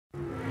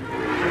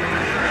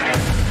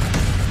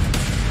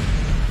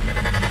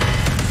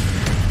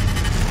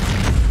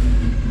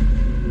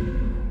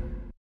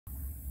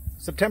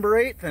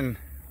September 8th, and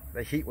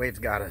the heat waves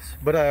got us.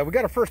 But we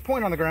got our first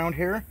point on the ground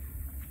here.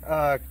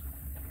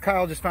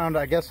 Kyle just found,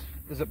 I guess,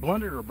 is it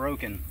blunted or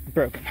broken?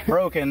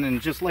 Broken,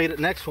 and just laid it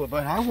next to it.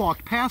 But I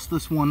walked past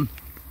this one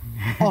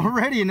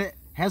already, and it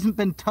hasn't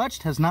been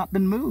touched, has not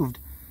been moved.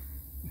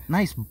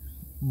 Nice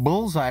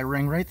bullseye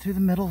ring right through the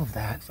middle of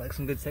that. Looks like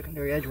some good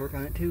secondary edge work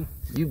on it too.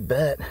 You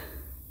bet.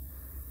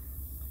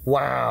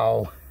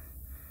 Wow.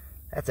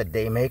 That's a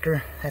day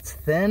maker. That's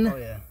thin. Oh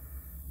yeah.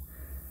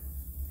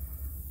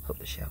 Hope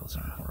the shadows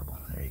aren't horrible.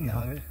 There you go. No,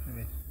 okay.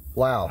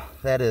 Wow,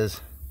 that's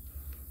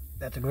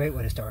a great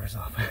way to start us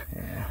off.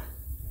 Yeah.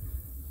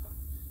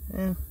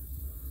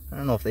 I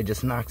don't know if they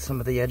just knocked some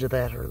of the edge of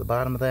that or the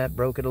bottom of that,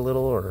 broke it a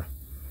little, or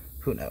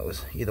who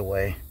knows. Either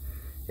way,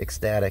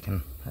 ecstatic,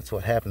 and that's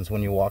what happens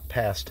when you walk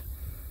past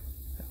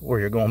where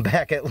you're going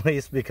back, at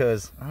least,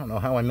 because I don't know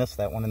how I missed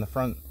that one in the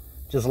front,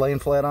 just laying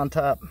flat on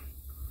top.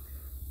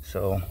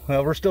 So,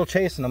 well, we're still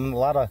chasing them.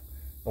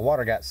 The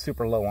water got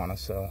super low on us,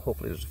 so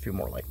hopefully there's a few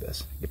more like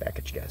this. Get back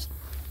at you guys.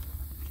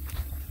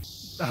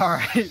 All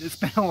right, it's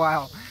been a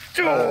while.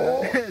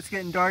 It's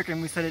getting dark,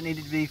 and we said it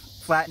needed to be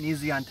flat and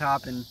easy on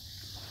top, and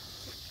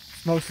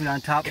it's mostly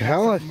on top.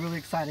 Kyle, something really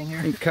exciting here.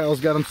 I think Kyle's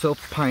got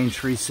himself a pine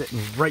tree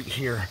sitting right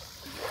here.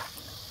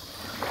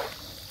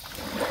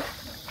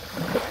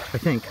 I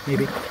think,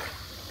 maybe.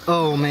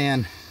 Oh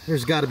man,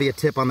 there's got to be a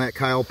tip on that,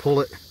 Kyle. Pull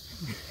it,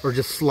 or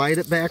just slide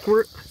it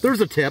backward. There's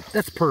a tip.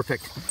 That's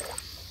perfect.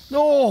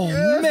 Oh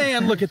yes.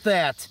 Man, look at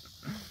that.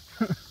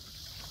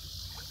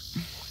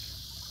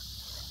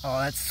 Oh,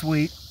 that's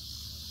sweet.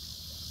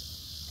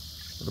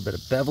 A little bit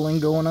of beveling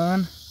going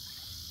on.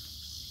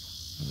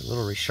 A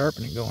little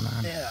resharpening going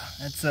on. Yeah,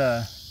 that's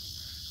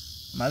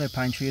my other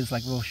pine tree is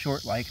like a little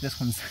short, like this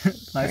one's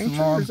nice and long.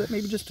 long. Or is that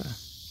maybe just a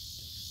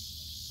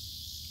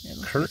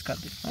curve?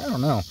 I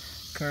don't know.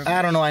 Curve.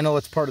 I don't know. I know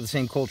it's part of the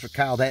same culture,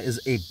 Kyle. That is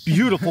a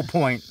beautiful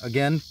point.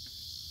 Again,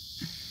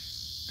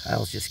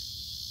 Kyle's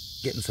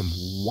just getting some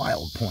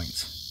wild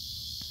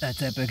points.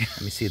 That's epic.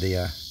 Let me see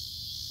the.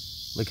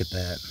 Look at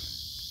that.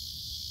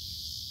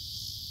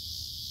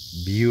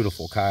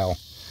 Beautiful, Kyle.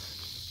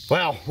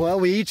 Wow. Well,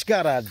 we each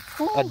got a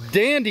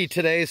dandy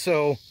today,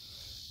 so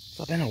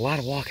it's been a lot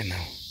of walking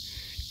now.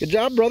 Good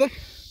job, brother.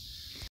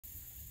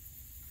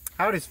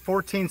 Howdy's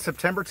 14th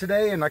September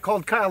today, and I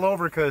called Kyle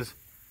over because,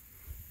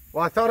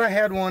 well, I thought I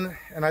had one,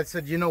 and I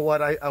said, you know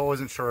what, I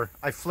wasn't sure.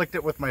 I flicked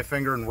it with my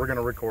finger, and we're going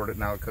to record it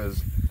now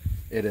because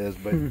it is,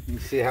 but you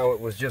see how it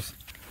was just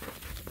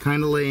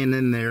kind of laying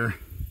in there,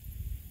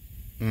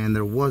 and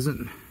there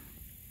wasn't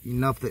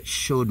enough that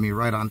showed me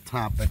right on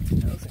top. But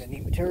that looks like a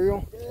neat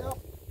material. Yeah,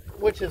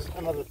 which is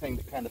another thing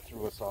that kind of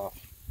threw us off.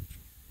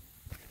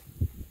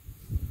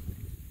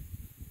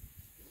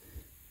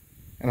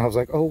 And I was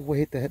like, oh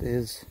wait, that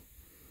is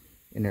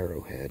an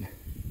arrowhead.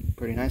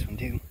 Pretty nice one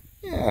too.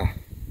 Yeah.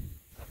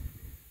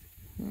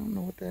 I don't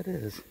know what that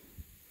is.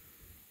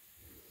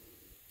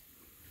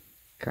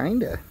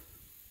 Kinda.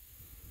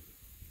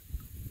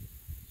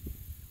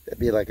 That'd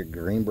be like a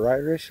green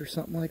briarish or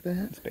something like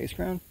that. Space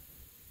crown?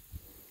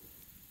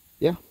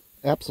 Yeah,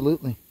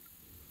 absolutely.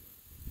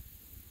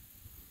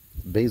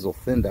 Basil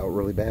thinned out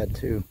really bad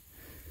too.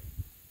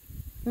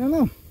 I don't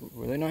know.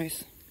 Really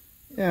nice.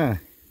 Yeah.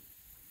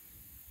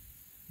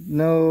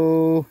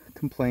 No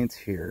complaints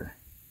here.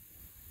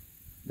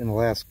 In the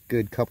last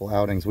good couple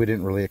outings, we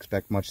didn't really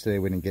expect much today.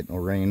 We didn't get no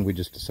rain. We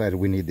just decided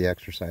we need the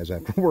exercise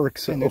after work.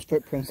 So. And there's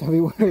footprints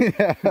everywhere.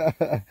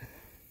 Yeah.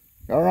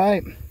 All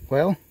right.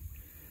 Well,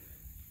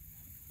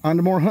 on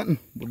to more hunting.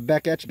 We'll be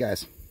back at you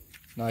guys.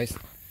 Nice.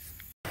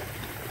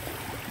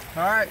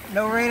 All right,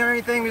 no rain or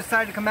anything. We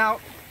decided to come out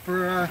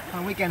for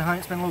a weekend hunt.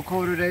 It's been a little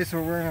colder today, so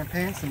we're wearing our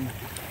pants and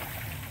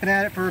been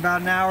at it for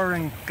about an hour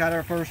and got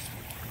our first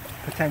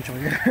potential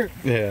here.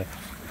 Yeah.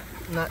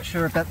 Not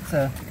sure if that's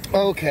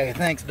okay,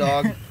 thanks,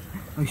 dog.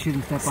 We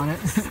shouldn't step on it.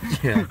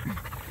 Yeah.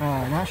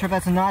 Not sure if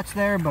that's a notch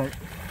there, but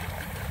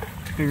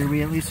figure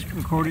we at least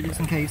record it just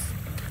in case.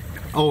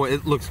 Oh,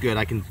 it looks good.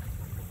 I can.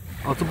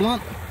 Oh, it's a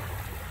blunt.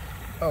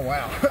 Oh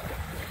wow.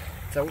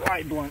 It's a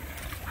wide blunt.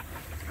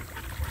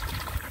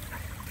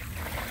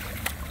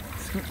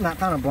 Not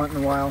found a blunt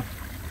in a while.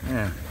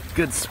 Yeah,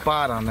 good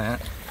spot on that.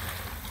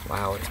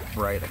 Wow, it's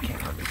bright. I can't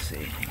hardly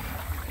see.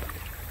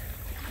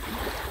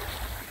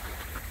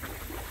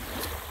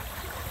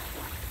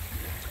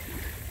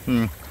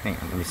 Hang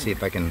on, let me see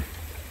if I can.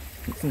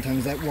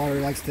 Sometimes that water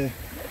likes to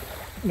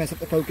mess up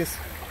the focus.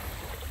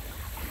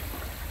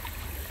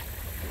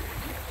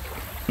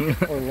 Or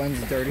the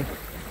lens is dirty.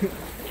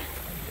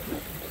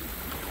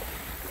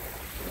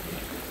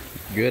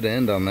 Good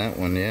end on that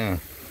one, yeah.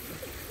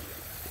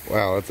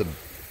 Wow,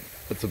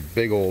 that's a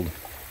big old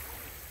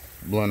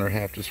blunter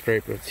half to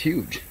scraper. It's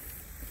huge.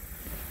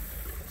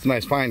 It's a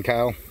nice find,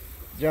 Kyle.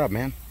 Good job,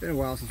 man. Been a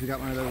while since we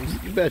got one of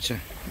those. You betcha.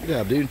 Good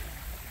job, dude.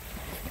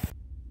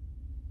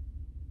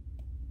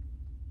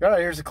 All right,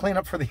 here's a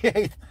cleanup for the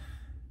 8th.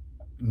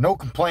 No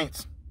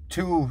complaints.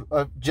 2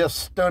 just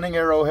stunning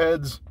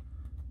arrowheads.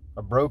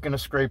 A broken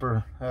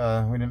scraper.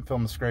 We didn't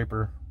film the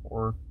scraper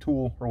or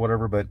tool or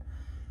whatever, but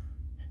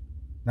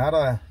not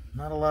a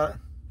lot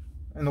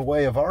in the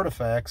way of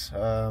artifacts.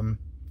 A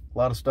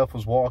lot of stuff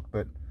was walked,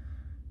 but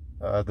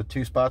the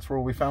 2 spots where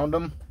we found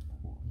them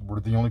were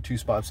the only 2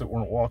 spots that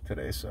weren't walked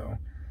today. So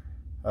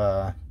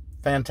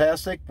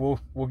fantastic.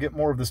 We'll get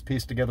more of this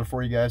piece together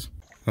for you guys.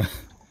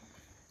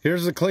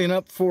 Here's the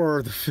cleanup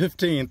for the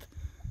 15th.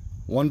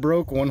 1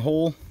 broke, 1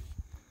 hole,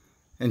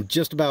 and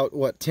just about,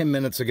 what, 10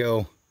 minutes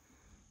ago,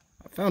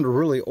 I found a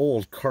really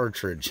old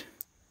cartridge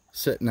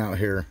sitting out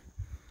here.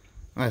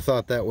 I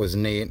thought that was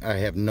neat. I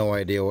have no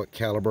idea what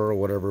caliber or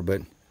whatever,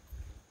 but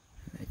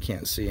I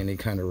can't see any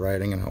kind of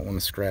writing and I don't want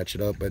to scratch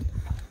it up, but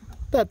I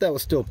thought that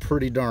was still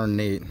pretty darn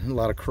neat. A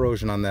lot of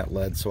corrosion on that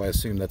lead, so I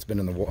assume that's been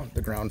in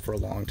the ground for a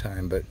long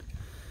time, but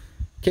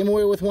came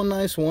away with 1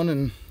 nice one,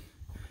 and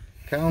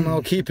Kyle and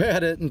I'll keep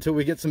at it until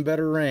we get some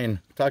better rain.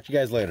 Talk to you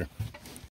guys later.